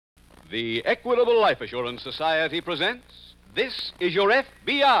The Equitable Life Assurance Society presents This Is Your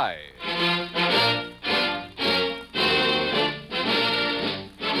FBI.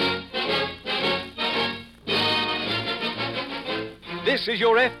 This is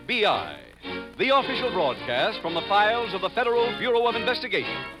Your FBI, the official broadcast from the files of the Federal Bureau of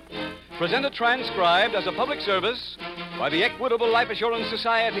Investigation. Presented transcribed as a public service by the Equitable Life Assurance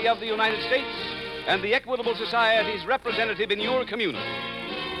Society of the United States and the Equitable Society's representative in your community.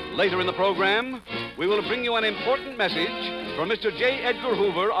 Later in the program, we will bring you an important message from Mr. J. Edgar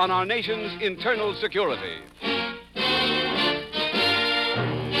Hoover on our nation's internal security.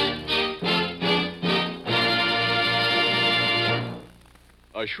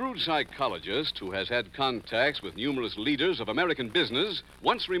 A shrewd psychologist who has had contacts with numerous leaders of American business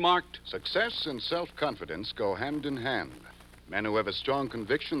once remarked, "Success and self-confidence go hand in hand. Men who have a strong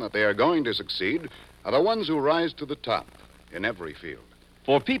conviction that they are going to succeed are the ones who rise to the top in every field."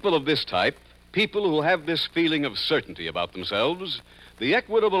 For people of this type, people who have this feeling of certainty about themselves, the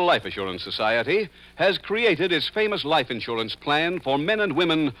Equitable Life Assurance Society has created its famous life insurance plan for men and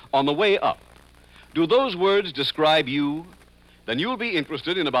women on the way up. Do those words describe you? Then you'll be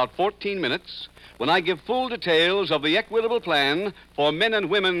interested in about 14 minutes when I give full details of the Equitable plan for men and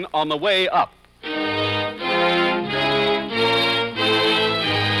women on the way up.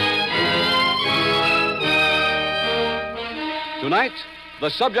 Tonight, the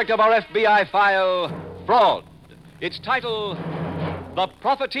subject of our FBI file, Fraud. Its title, The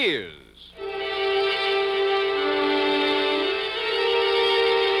Profiteers.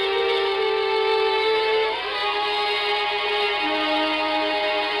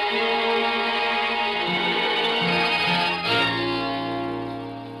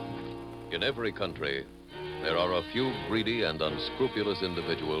 In every country, there are a few greedy and unscrupulous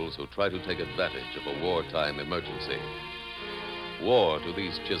individuals who try to take advantage of a wartime emergency. War, to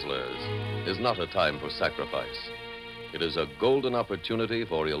these chiselers, is not a time for sacrifice. It is a golden opportunity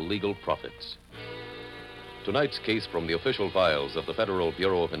for illegal profits. Tonight's case from the official files of the Federal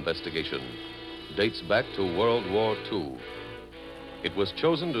Bureau of Investigation dates back to World War II. It was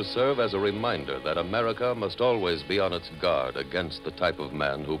chosen to serve as a reminder that America must always be on its guard against the type of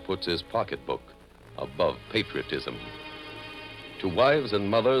man who puts his pocketbook above patriotism. To wives and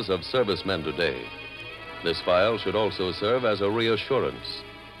mothers of servicemen today, this file should also serve as a reassurance.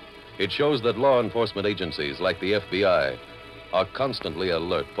 It shows that law enforcement agencies like the FBI are constantly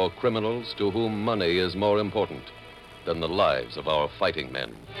alert for criminals to whom money is more important than the lives of our fighting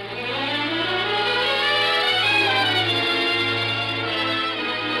men.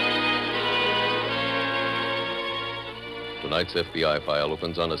 Tonight's FBI file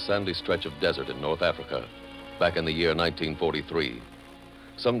opens on a sandy stretch of desert in North Africa, back in the year 1943.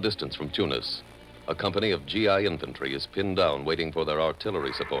 Some distance from Tunis, a company of GI infantry is pinned down waiting for their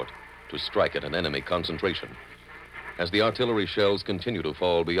artillery support to strike at an enemy concentration. As the artillery shells continue to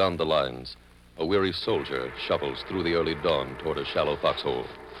fall beyond the lines, a weary soldier shuffles through the early dawn toward a shallow foxhole.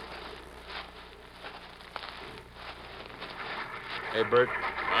 Hey, Bert.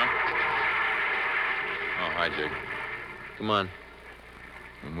 Huh? Oh, hi, Jake. Come on.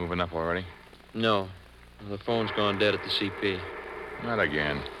 You moving up already? No. The phone's gone dead at the CP. Not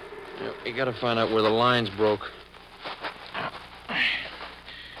again. You gotta find out where the lines broke. How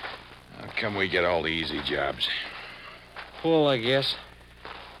come we get all the easy jobs? Pull, I guess.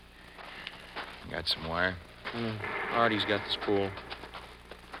 Got some wire? Artie's got the spool.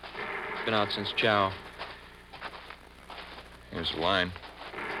 It's been out since Chow. Here's the line.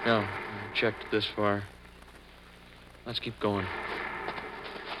 No, I checked it this far. Let's keep going.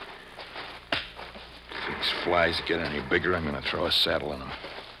 If these flies get any bigger, I'm going to throw a saddle in them.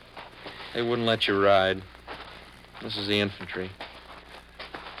 They wouldn't let you ride. This is the infantry.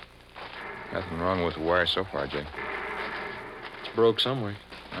 Nothing wrong with the wire so far, Jake. It's broke somewhere.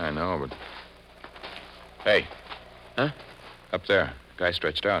 I know, but... Hey. Huh? Up there. Guy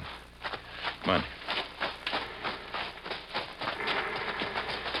stretched out. Come on.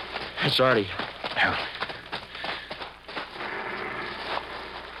 It's Artie. Hell.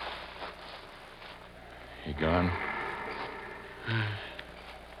 You gone?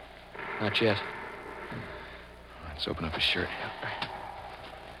 Not yet. Let's open up his shirt.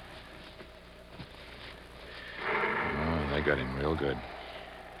 Oh, they got him real good.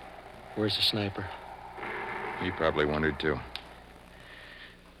 Where's the sniper? He probably wondered, too.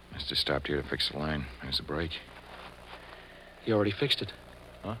 Must have stopped here to fix the line. There's a break. He already fixed it.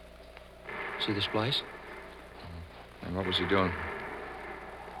 Huh? See the splice? And what was he doing?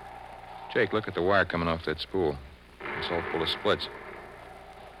 Jake, look at the wire coming off that spool. It's all full of splits.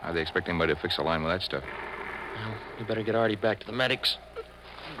 How'd they expect anybody to fix a line with that stuff? Well, we better get Artie back to the medics.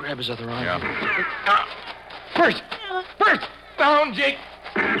 Grab his other arm. Yeah. First! Down, Jake!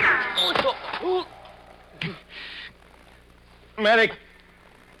 Medic!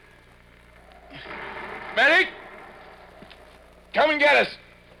 Medic! Come and get us!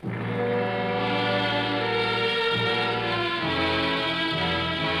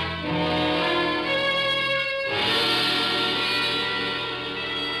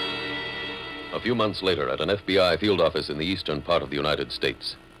 A few months later, at an FBI field office in the eastern part of the United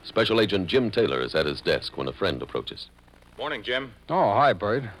States, Special Agent Jim Taylor is at his desk when a friend approaches. Morning, Jim. Oh, hi,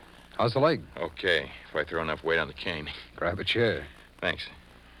 Bird. How's the leg? Okay, if I throw enough weight on the cane. Grab a chair. Thanks.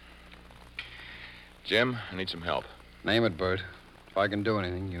 Jim, I need some help. Name it, Bird. If I can do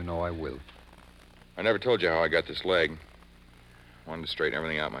anything, you know I will. I never told you how I got this leg. I wanted to straighten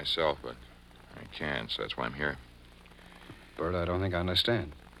everything out myself, but I can't, so that's why I'm here. Bird, I don't think I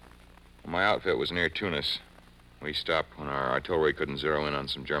understand. Well, my outfit was near Tunis. We stopped when our artillery couldn't zero in on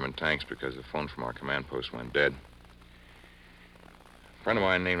some German tanks because the phone from our command post went dead. A friend of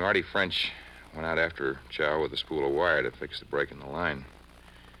mine named Artie French went out after Chow with a spool of wire to fix the break in the line.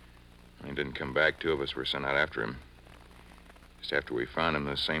 When he didn't come back, two of us were sent out after him. Just after we found him,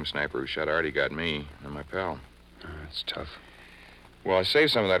 the same sniper who shot Artie got me and my pal. Oh, that's tough. Well, I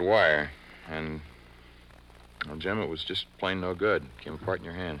saved some of that wire, and, well, Jim, it was just plain no good. It came apart in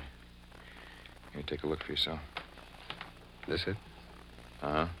your hand. Here, take a look for yourself. This it?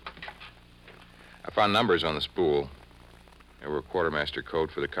 Uh-huh. I found numbers on the spool. They were a quartermaster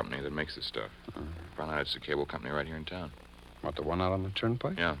code for the company that makes this stuff. Found out it's a cable company right here in town. What, the one out on the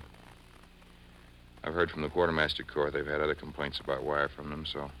turnpike? Yeah. I've heard from the quartermaster corps they've had other complaints about wire from them,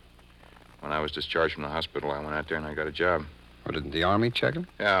 so when I was discharged from the hospital, I went out there and I got a job. Or didn't the Army check him?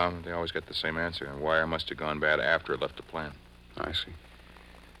 Yeah, they always get the same answer. And wire must have gone bad after it left the plant. I see.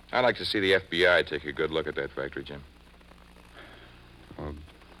 I'd like to see the FBI take a good look at that factory, Jim. Well,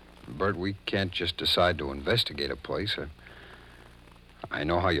 Bert, we can't just decide to investigate a place. I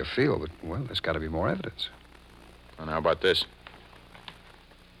know how you feel, but, well, there's got to be more evidence. And how about this?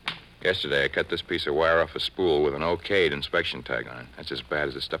 Yesterday, I cut this piece of wire off a spool with an okayed inspection tag on it. That's as bad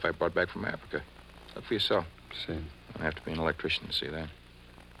as the stuff I brought back from Africa. Look for yourself. See. You don't have to be an electrician to see that.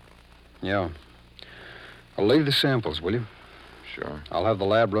 Yeah. I'll leave the samples, will you? Sure. I'll have the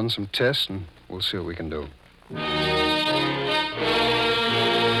lab run some tests, and we'll see what we can do.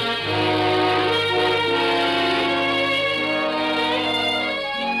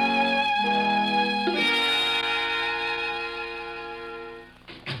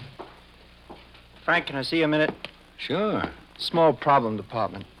 Frank, can I see you a minute? Sure. Small problem,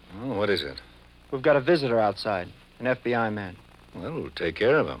 Department. Oh, what is it? We've got a visitor outside, an FBI man. Well, we'll take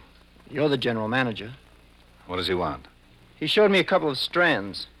care of him. You're the general manager. What does he want? He showed me a couple of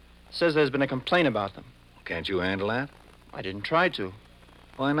strands. Says there's been a complaint about them. Can't you handle that? I didn't try to.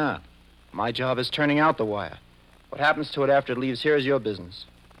 Why not? My job is turning out the wire. What happens to it after it leaves here is your business.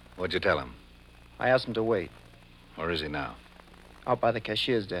 What'd you tell him? I asked him to wait, Where is he now? out by the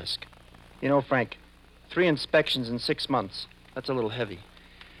cashier's desk. You know, Frank, 3 inspections in 6 months. That's a little heavy.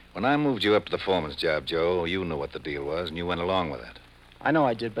 When I moved you up to the foreman's job, Joe, you knew what the deal was, and you went along with it. I know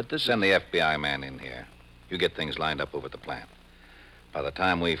I did, but this Send the FBI man in here. You get things lined up over at the plant. By the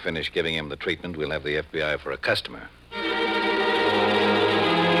time we finish giving him the treatment, we'll have the FBI for a customer.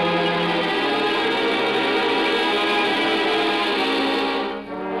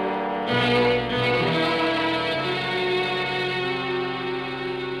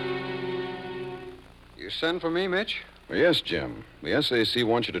 You send for me, Mitch? Well, yes, Jim. The SAC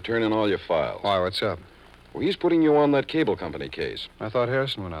wants you to turn in all your files. Why, what's up? Well, he's putting you on that cable company case. I thought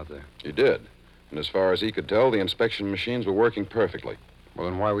Harrison went out there. He did. And as far as he could tell, the inspection machines were working perfectly. Well,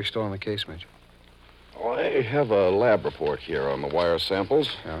 then why are we still on the case, Mitch? Oh, I have a lab report here on the wire samples.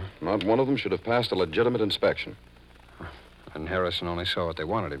 Yeah? Not one of them should have passed a legitimate inspection. And Harrison only saw what they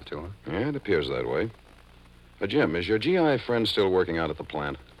wanted him to, huh? Yeah, it appears that way. Jim, is your GI friend still working out at the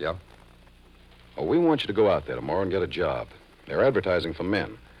plant? Yeah. Oh, we want you to go out there tomorrow and get a job. They're advertising for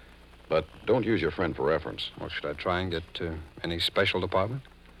men. But don't use your friend for reference. Well, should I try and get any special department?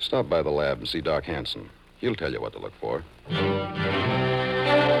 Stop by the lab and see Doc Hanson. He'll tell you what to look for.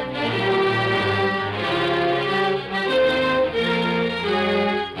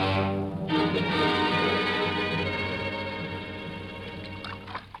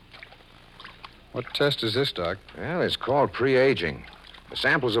 What test is this, Doc? Well, it's called pre-aging. The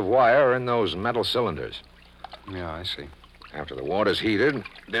samples of wire are in those metal cylinders. Yeah, I see. After the water's heated,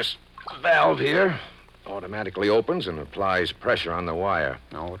 this valve here automatically opens and applies pressure on the wire.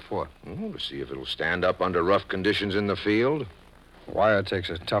 Now, what for? To see if it'll stand up under rough conditions in the field. Wire takes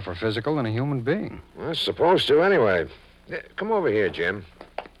a tougher physical than a human being. Well, it's supposed to, anyway. Come over here, Jim.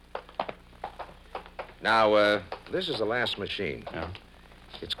 Now, this is the last machine. Yeah.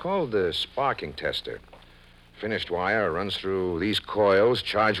 It's called the sparking tester. Finished wire runs through these coils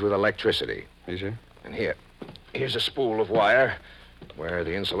charged with electricity. Easy. And here's a spool of wire where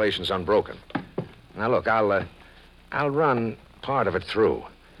the insulation's unbroken. Now, look, I'll run part of it through.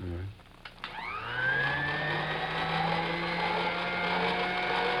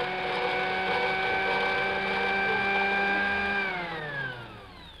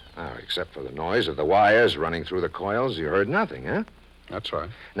 Now, except for the noise of the wires running through the coils, you heard nothing, huh? That's right.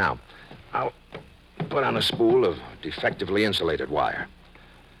 Now, I'll put on a spool of defectively insulated wire.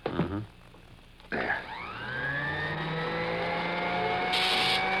 Mm-hmm. There.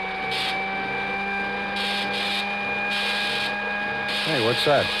 Hey, what's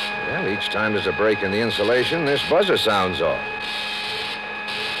that? Well, each time there's a break in the insulation, this buzzer sounds off.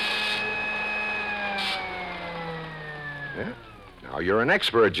 Yeah. Now, you're an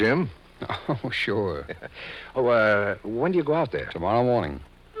expert, Jim. Oh, sure. When do you go out there? Tomorrow morning.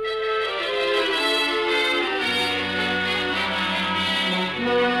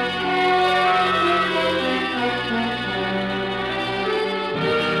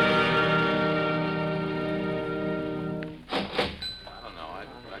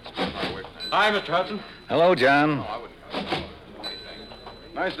 Hi, Mr. Hudson. Hello, John.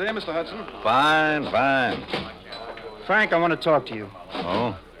 Nice day, Mr. Hudson. Fine, fine. Frank, I want to talk to you.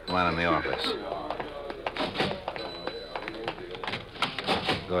 Oh, come on in the office.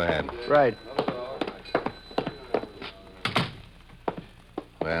 Go ahead. Right.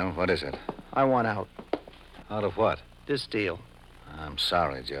 Well, what is it? I want out. Out of what? This deal. I'm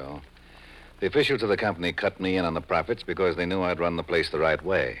sorry, Joe. The officials of the company cut me in on the profits because they knew I'd run the place the right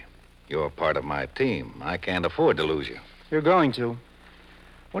way. You're part of my team. I can't afford to lose you. You're going to.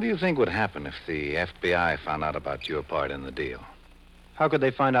 What do you think would happen if the FBI found out about your part in the deal? How could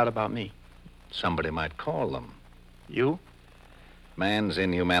they find out about me? Somebody might call them. You? Man's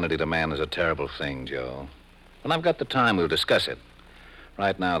inhumanity to man is a terrible thing, Joe. When I've got the time, we'll discuss it.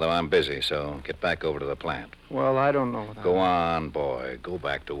 Right now, though, I'm busy, so get back over to the plant. Well, I don't know. Go on, boy. Go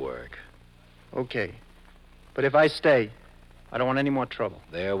back to work. Okay. But if I stay, I don't want any more trouble.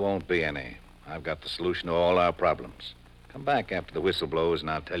 There won't be any. I've got the solution to all our problems. Come back after the whistle blows, and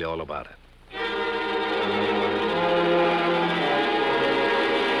I'll tell you all about it.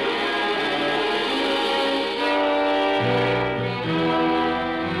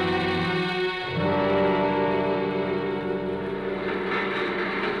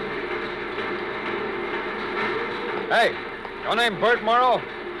 Hey, your name Bert Morrow?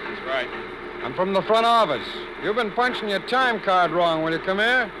 That's right. I'm from the front office. You've been punching your time card wrong. Will you come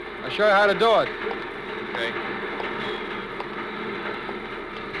here? I'll show you how to do it. Okay.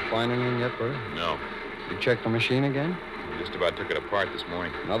 Find anything yet, Bert? No. You checked the machine again? Just about took it apart this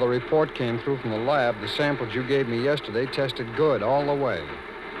morning. Another report came through from the lab. The samples you gave me yesterday tested good all the way.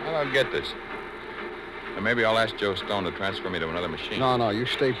 Well, I'll get this. And maybe I'll ask Joe Stone to transfer me to another machine. No, you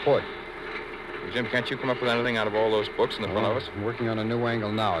stay put. Jim, can't you come up with anything out of all those books in the front office? I'm working on a new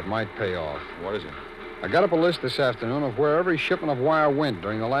angle now. It might pay off. What is it? I got up a list this afternoon of where every shipment of wire went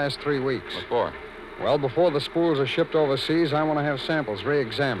during the last 3 weeks. What for? Well, before the spools are shipped overseas, I want to have samples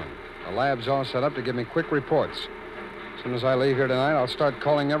re-examined. The lab's all set up to give me quick reports. As soon as I leave here tonight, I'll start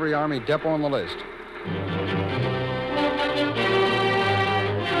calling every Army depot on the list.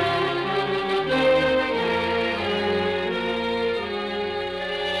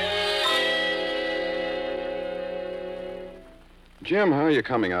 Jim, how are you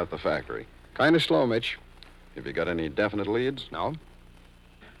coming out the factory? Kind of slow, Mitch. Have you got any definite leads? No?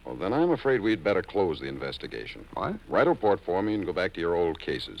 Well, then I'm afraid we'd better close the investigation. What? Write a report for me and go back to your old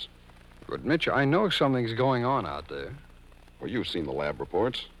cases. But, Mitch, I know something's going on out there. Well, you've seen the lab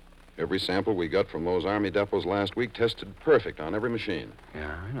reports. Every sample we got from those Army depots last week tested perfect on every machine.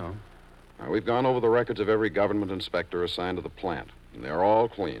 Yeah, I know. Now, we've gone over the records of every government inspector assigned to the plant, and they're all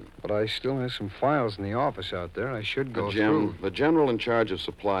clean. But I still have some files in the office out there. I should go Jim, through. the general in charge of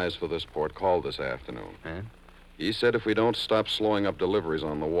supplies for this port called this afternoon. Eh? He said if we don't stop slowing up deliveries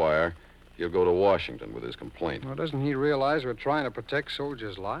on the wire, he'll go to Washington with his complaint. Well, doesn't he realize we're trying to protect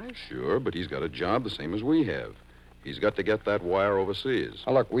soldiers' lives? Sure, but he's got a job the same as we have. He's got to get that wire overseas.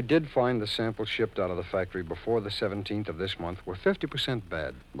 Now, look, we did find the samples shipped out of the factory before the 17th of this month were 50%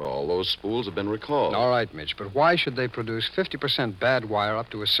 bad. Well, all those spools have been recalled. All right, Mitch, but why should they produce 50% bad wire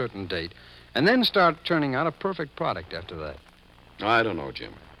up to a certain date and then start turning out a perfect product after that? I don't know,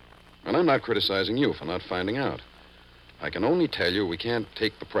 Jim. And I'm not criticizing you for not finding out. I can only tell you we can't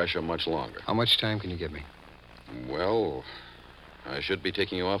take the pressure much longer. How much time can you give me? Well, I should be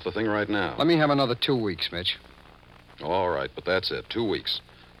taking you off the thing right now. Let me have another 2 weeks, Mitch. All right, but that's it. 2 weeks.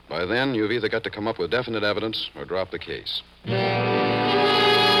 By then, you've either got to come up with definite evidence or drop the case.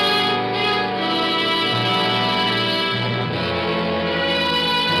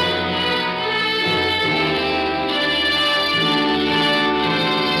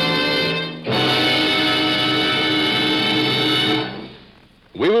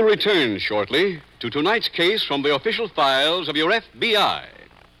 We will return shortly to tonight's case from the official files of your FBI.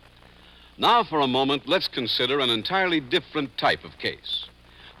 Now, for a moment, let's consider an entirely different type of case.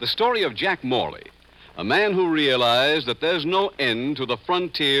 The story of Jack Morley, a man who realized that there's no end to the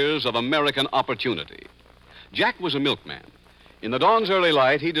frontiers of American opportunity. Jack was a milkman. In the dawn's early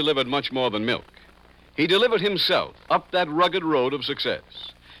light, he delivered much more than milk. He delivered himself up that rugged road of success.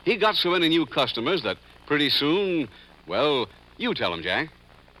 He got so many new customers that pretty soon, well, you tell him, Jack.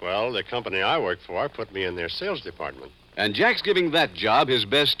 Well, the company I work for put me in their sales department. And Jack's giving that job his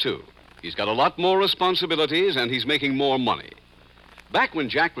best, too. He's got a lot more responsibilities, and he's making more money. Back when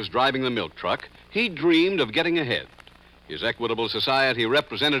Jack was driving the milk truck, he dreamed of getting ahead. His Equitable Society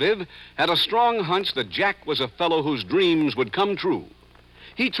representative had a strong hunch that Jack was a fellow whose dreams would come true.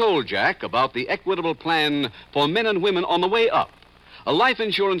 He told Jack about the Equitable Plan for men and women on the way up, a life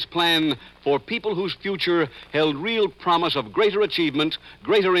insurance plan for people whose future held real promise of greater achievement,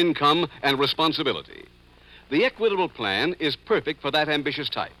 greater income, and responsibility. The Equitable Plan is perfect for that ambitious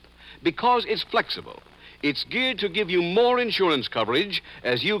type because it's flexible. It's geared to give you more insurance coverage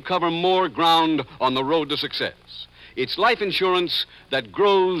as you cover more ground on the road to success. It's life insurance that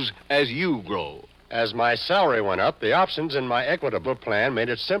grows as you grow. As my salary went up, the options in my Equitable plan made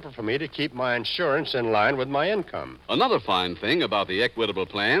it simple for me to keep my insurance in line with my income. Another fine thing about the Equitable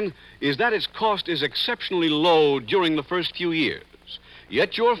Plan is that its cost is exceptionally low during the first few years.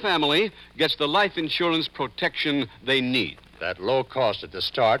 Yet your family gets the life insurance protection they need. That low cost at the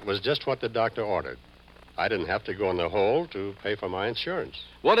start was just what the doctor ordered. I didn't have to go in the hole to pay for my insurance.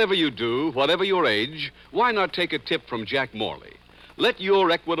 Whatever you do, whatever your age, why not take a tip from Jack Morley? Let your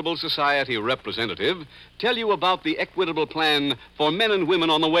Equitable Society representative tell you about the Equitable Plan for men and women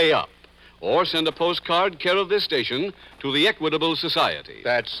on the way up. Or send a postcard care of this station to the Equitable Society.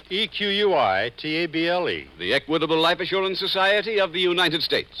 That's EQUITABLE. The Equitable Life Assurance Society of the United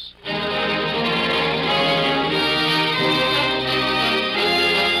States.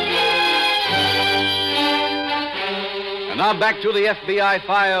 And now back to the FBI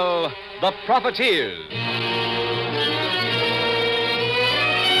file, The Profiteers.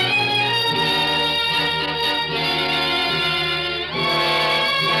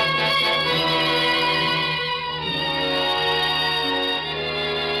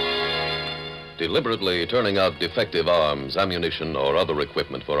 Deliberately turning out defective arms, ammunition, or other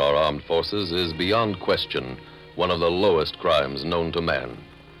equipment for our armed forces is beyond question one of the lowest crimes known to man.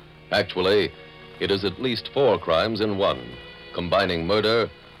 Actually, it is at least 4 crimes in one, combining murder,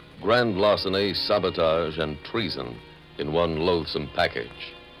 grand larceny, sabotage, and treason in one loathsome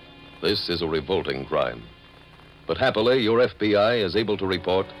package. This is a revolting crime. But happily, your FBI is able to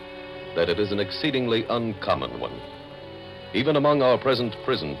report that it is an exceedingly uncommon one. Even among our present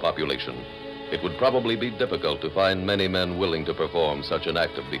prison population, it would probably be difficult to find many men willing to perform such an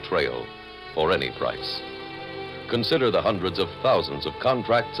act of betrayal for any price. Consider the hundreds of thousands of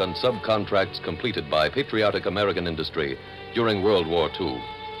contracts and subcontracts completed by patriotic American industry during World War II.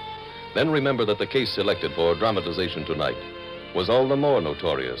 Then remember that the case selected for dramatization tonight was all the more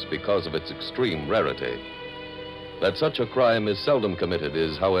notorious because of its extreme rarity. That such a crime is seldom committed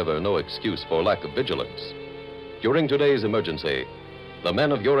is, however, no excuse for lack of vigilance. During today's emergency, the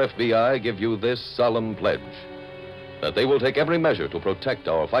men of your FBI give you this solemn pledge, that they will take every measure to protect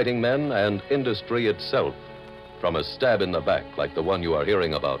our fighting men and industry itself from a stab in the back like the one you are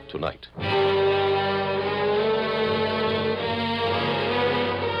hearing about tonight.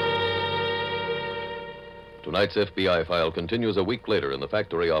 Tonight's FBI file continues a week later in the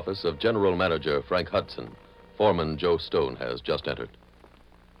factory office of General Manager Frank Hudson. Foreman Joe Stone has just entered.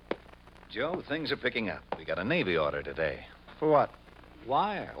 Joe, things are picking up. We got a Navy order today. For what?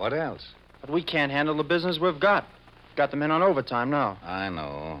 Wire. What else? But we can't handle the business we've got. Got the men on overtime now. I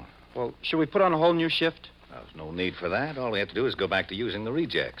know. Well, should we put on a whole new shift? There's no need for that. All we have to do is go back to using the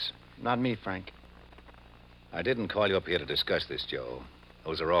rejects. Not me, Frank. I didn't call you up here to discuss this, Joe.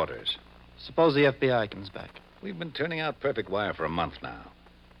 Those are orders. Suppose the FBI comes back. We've been turning out perfect wire for a month now.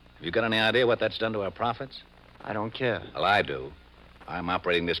 Have you got any idea what that's done to our profits? I don't care. Well, I do. I'm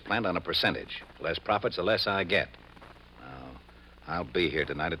operating this plant on a percentage. The less profits, the less I get. Now, I'll be here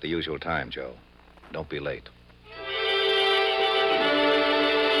tonight at the usual time, Joe. Don't be late.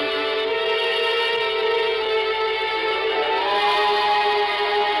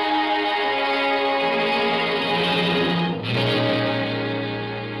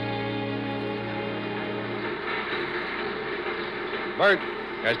 Bert.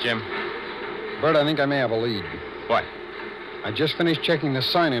 Yes, Jim. Bert, I think I may have a lead. What? I just finished checking the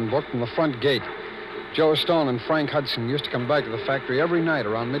sign-in book from the front gate. Joe Stone and Frank Hudson used to come back to the factory every night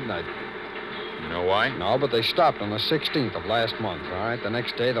around midnight. You know why? No, but they stopped on the 16th of last month, all right? The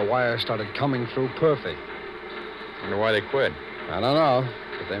next day, the wire started coming through perfect. Wonder why they quit. I don't know,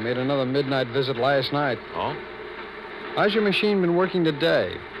 but they made another midnight visit last night. Oh? How's your machine been working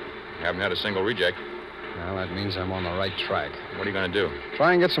today? You haven't had a single reject. Well, that means I'm on the right track. What are you going to do?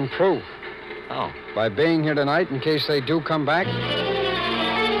 Try and get some proof. Oh. By being here tonight in case they do come back.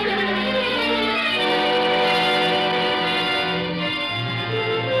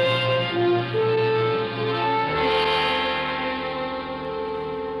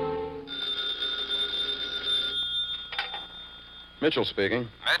 Mitchell speaking.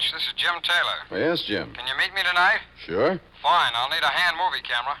 Mitch, this is Jim Taylor. Yes, Jim. Can you meet me tonight? Sure. Fine. I'll need a hand movie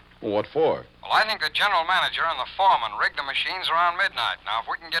camera. Well, what for? Well, I think the general manager and the foreman rigged the machines around midnight. Now, if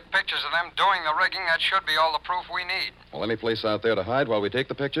we can get pictures of them doing the rigging, that should be all the proof we need. Well, any place out there to hide while we take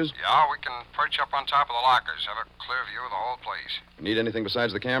the pictures? Yeah, we can perch up on top of the lockers, have a clear view of the whole place. Need anything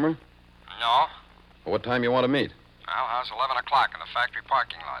besides the camera? No. Well, what time you want to meet? Well, how's 11 o'clock in the factory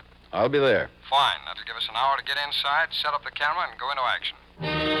parking lot? I'll be there. Fine. That'll give us an hour to get inside, set up the camera, and go into action.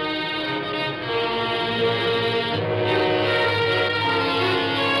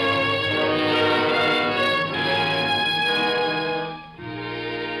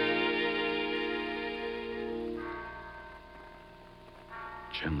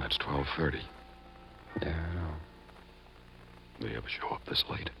 Jim, that's 12:30. Yeah, I know. They ever show up this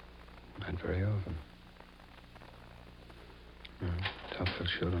late? Not very often. Tough for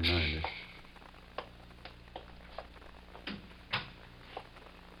sure to mind it.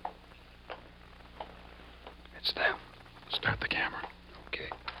 It's them. Start the camera. Okay.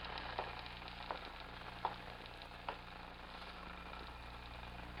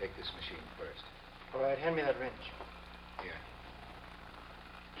 Take this machine first. All right, hand me that wrench. Here.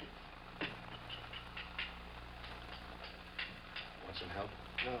 Want some help?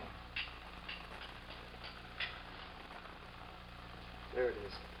 No. There it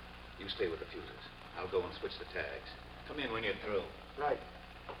is. You stay with the fuses. I'll go and switch the tags. Come in when you're through. Right.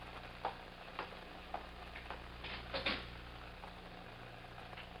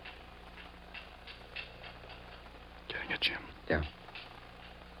 Getting it, Jim. Yeah.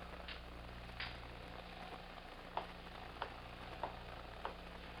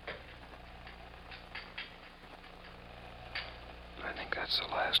 I think that's the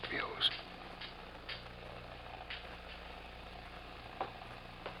last fuse.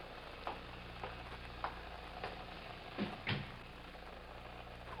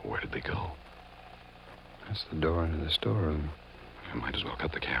 Where did they go? That's the door into the storeroom. I might as well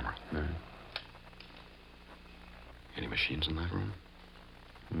cut the camera. Right. Any machines in that room?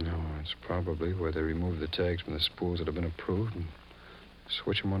 No, it's probably where they remove the tags from the spools that have been approved and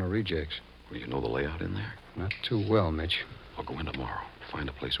switch them on to rejects. Well, you know the layout in there? Not too well, Mitch. I'll go in tomorrow. Find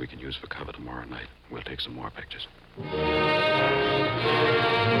a place we can use for cover tomorrow night. We'll take some more pictures.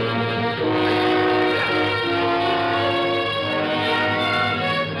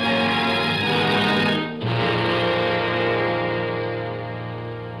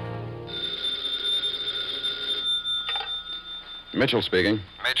 Mitchell speaking.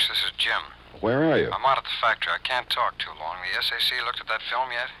 Mitch, this is Jim. Where are you? I'm out at the factory. I can't talk too long. The SAC looked at that film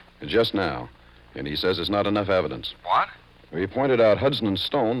yet? Just now. And he says there's not enough evidence. What? He pointed out Hudson and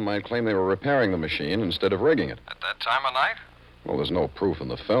Stone might claim they were repairing the machine instead of rigging it. At that time of night? Well, there's no proof in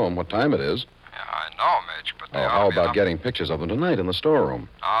the film what time it is. Yeah, I know, Mitch, but they Oh, ought how to be about enough- getting pictures of them tonight in the storeroom?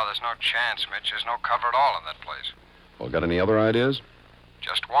 Oh, there's no chance, Mitch. There's no cover at all in that place. Well, got any other ideas?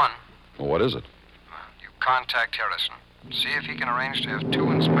 Just one. Well, what is it? You contact Harrison. See if he can arrange to have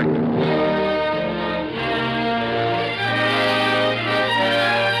two inspected.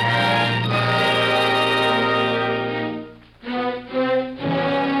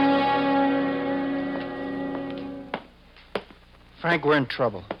 Frank, we're in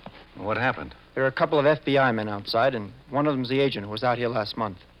trouble. What happened? There are a couple of FBI men outside, and one of them's the agent who was out here last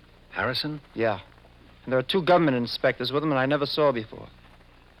month. Harrison? Yeah. And there are two government inspectors with them that I never saw before.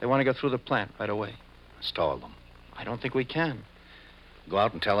 They want to go through the plant right away. Stall them. I don't think we can. Go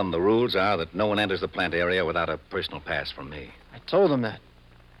out and tell them the rules are that no one enters the plant area without a personal pass from me. I told them that.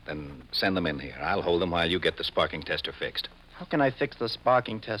 Then send them in here. I'll hold them while you get the sparking tester fixed. How can I fix the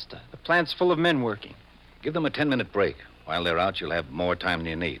sparking tester? The plant's full of men working. Give them a 10-minute break. While they're out, you'll have more time than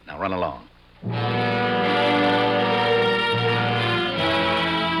you need. Now run along.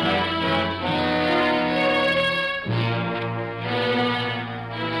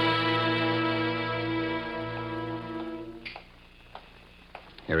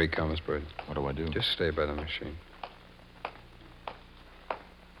 Here he comes, Bert. What do I do? Just stay by the machine.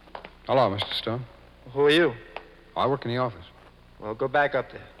 Hello, Mr. Stone. Who are you? I work in the office. Well, go back up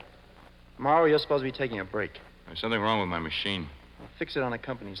there. Tomorrow, you're supposed to be taking a break. There's something wrong with my machine. I'll fix it on the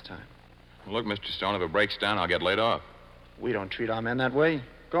company's time. Well, look, Mr. Stone, if it breaks down, I'll get laid off. We don't treat our men that way.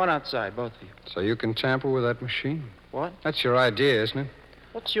 Go on outside, both of you. So you can tamper with that machine? What? That's your idea, isn't it?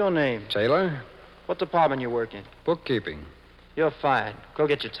 What's your name? Taylor? What department you work in? Bookkeeping. You're fired. Go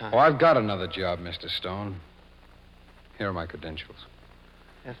get your time. Oh, I've got another job, Mr. Stone. Here are my credentials.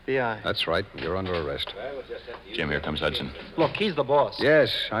 FBI. That's right. You're under arrest. Jim, here comes Hudson. Look, he's the boss.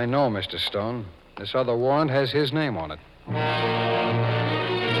 Yes, I know, Mr. Stone. This other warrant has his name on it.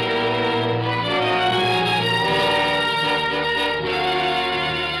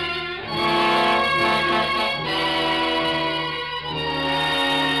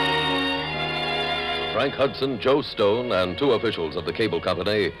 Frank Hudson, Joe Stone, and 2 officials of the cable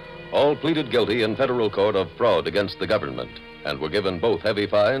company all pleaded guilty in federal court of fraud against the government and were given both heavy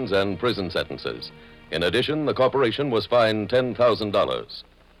fines and prison sentences. In addition, the corporation was fined $10,000.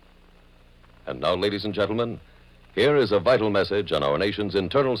 And now, ladies and gentlemen, here is a vital message on our nation's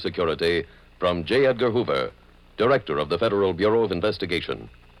internal security from J. Edgar Hoover, Director of the Federal Bureau of Investigation.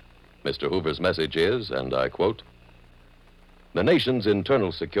 Mr. Hoover's message is, and I quote, "The nation's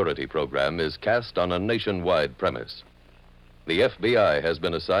internal security program is cast on a nationwide premise. The FBI has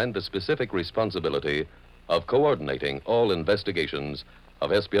been assigned the specific responsibility of coordinating all investigations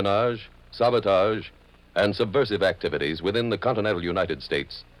of espionage, sabotage, and subversive activities within the continental United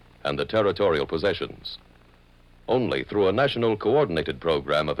States and the territorial possessions. Only through a national coordinated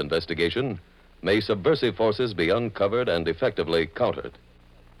program of investigation may subversive forces be uncovered and effectively countered.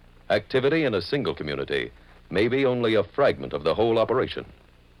 Activity in a single community may be only a fragment of the whole operation.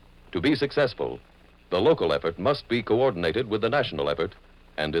 To be successful, the local effort must be coordinated with the national effort,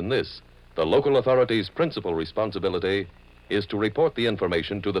 and in this, the local authority's principal responsibility is to report the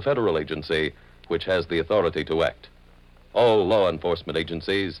information to the federal agency which has the authority to act. All law enforcement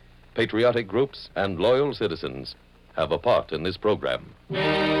agencies, patriotic groups, and loyal citizens have a part in this program."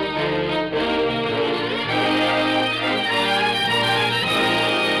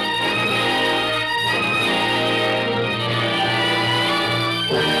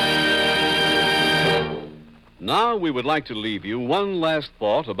 Now we would like to leave you one last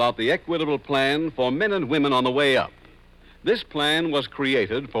thought about the equitable plan for men and women on the way up. This plan was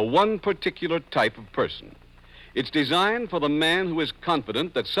created for one particular type of person. It's designed for the man who is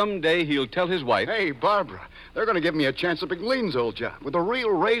confident that someday he'll tell his wife, Hey, Barbara, they're going to give me a chance at McLean's old job with a real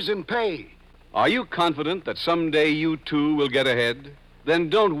raise in pay. Are you confident that someday you too will get ahead? Then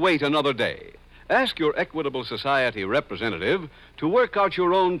don't wait another day. Ask your Equitable Society representative to work out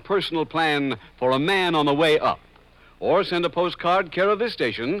your own personal plan for a man on the way up. Or send a postcard care of this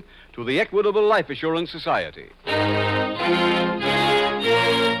station to the Equitable Life Assurance Society.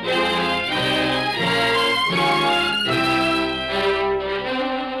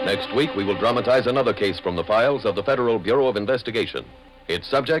 Next week, we will dramatize another case from the files of the Federal Bureau of Investigation. Its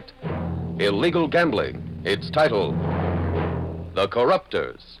subject, illegal gambling. Its title, The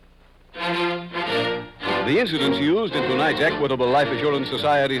Corruptors. The incidents used in tonight's Equitable Life Assurance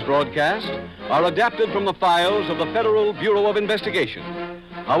Society's broadcast are adapted from the files of the Federal Bureau of Investigation.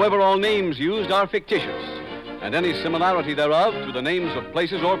 However, all names used are fictitious, and any similarity thereof to the names of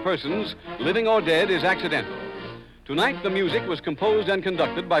places or persons, living or dead, is accidental. Tonight, the music was composed and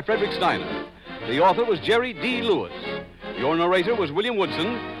conducted by Frederick Steiner. The author was Jerry D. Lewis. Your narrator was William Woodson,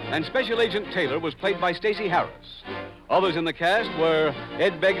 and Special Agent Taylor was played by Stacey Harris. Others in the cast were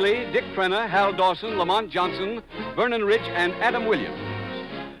Ed Begley, Dick Trenna, Hal Dawson, Lamont Johnson, Vernon Rich, and Adam Williams.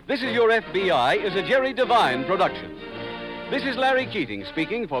 This Is Your FBI is a Jerry Devine production. This is Larry Keating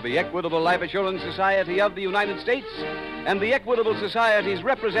speaking for the Equitable Life Assurance Society of the United States and the Equitable Society's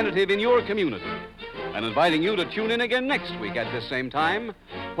representative in your community, and inviting you to tune in again next week at this same time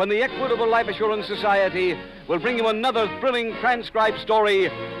when the Equitable Life Assurance Society will bring you another thrilling transcribed story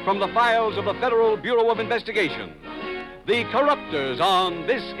from the files of the Federal Bureau of Investigation. The Corruptors on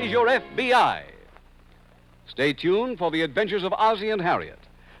This Is Your FBI. Stay tuned for the adventures of Ozzie and Harriet.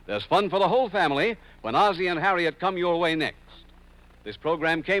 There's fun for the whole family when Ozzie and Harriet come your way next. This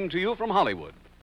program came to you from Hollywood.